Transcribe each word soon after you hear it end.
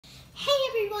Hey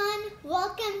everyone,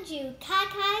 welcome to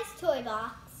Kykei's Toy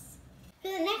Box. For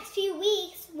the next few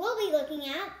weeks, we'll be looking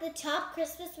at the top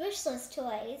Christmas wish list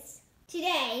toys.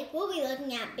 Today, we'll be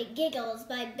looking at BiGiggles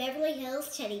by Beverly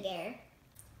Hills Teddy Bear.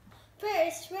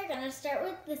 First, we're going to start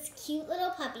with this cute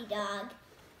little puppy dog,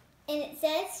 and it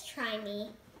says, "Try me."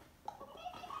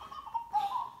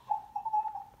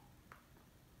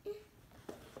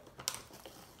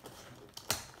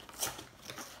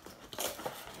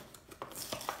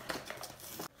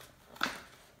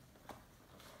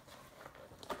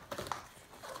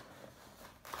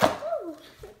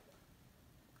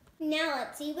 Now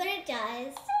let's see what it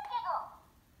does.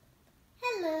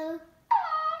 Hello.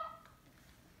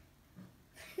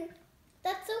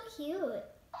 That's so cute.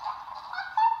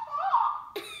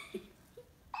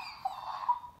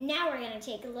 Now we're going to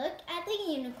take a look at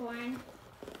the unicorn.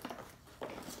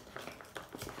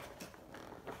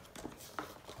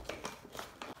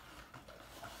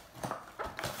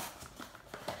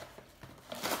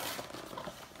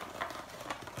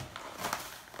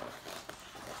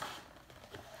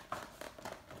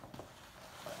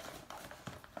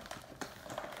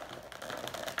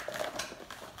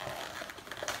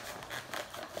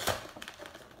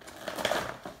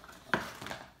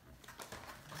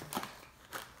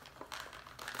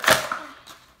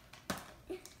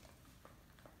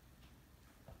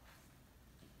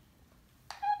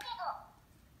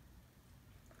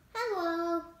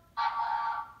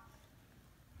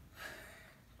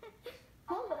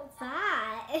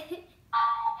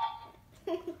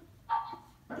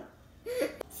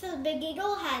 So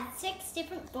BiGiggle has 6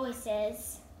 different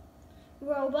voices: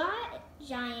 robot,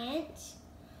 giant,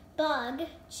 bug,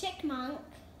 chickmunk,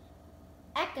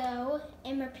 echo,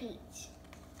 and repeat.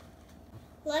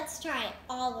 Let's try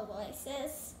all the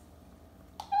voices.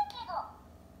 Hello.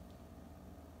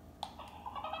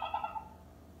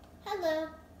 Hello.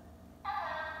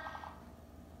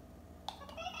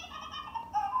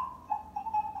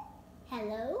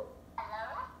 Hello.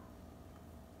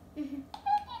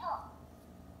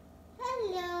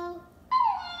 Hello.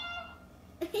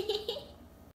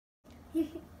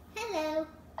 Hello.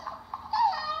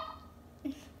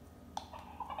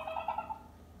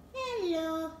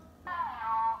 Hello.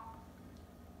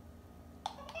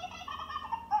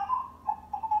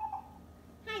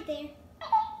 Hi there.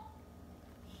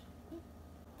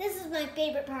 This is my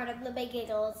favorite part of the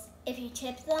BiGiggles. If you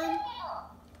tip them,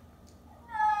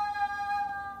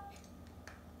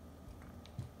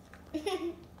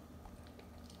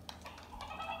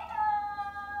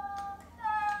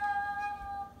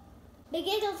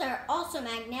 BiGiggles are also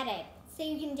magnetic, so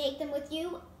you can take them with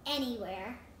you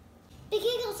anywhere.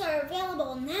 BiGiggles are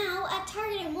available now at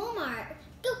Target and Walmart.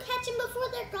 Go catch them before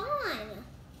they're gone.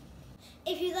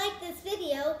 If you like this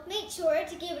video, make sure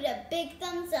to give it a big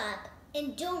thumbs up.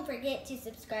 And don't forget to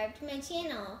subscribe to my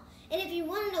channel. And if you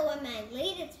want to know when my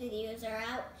latest videos are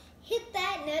out, hit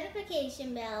that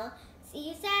notification bell. See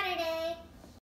you Saturday.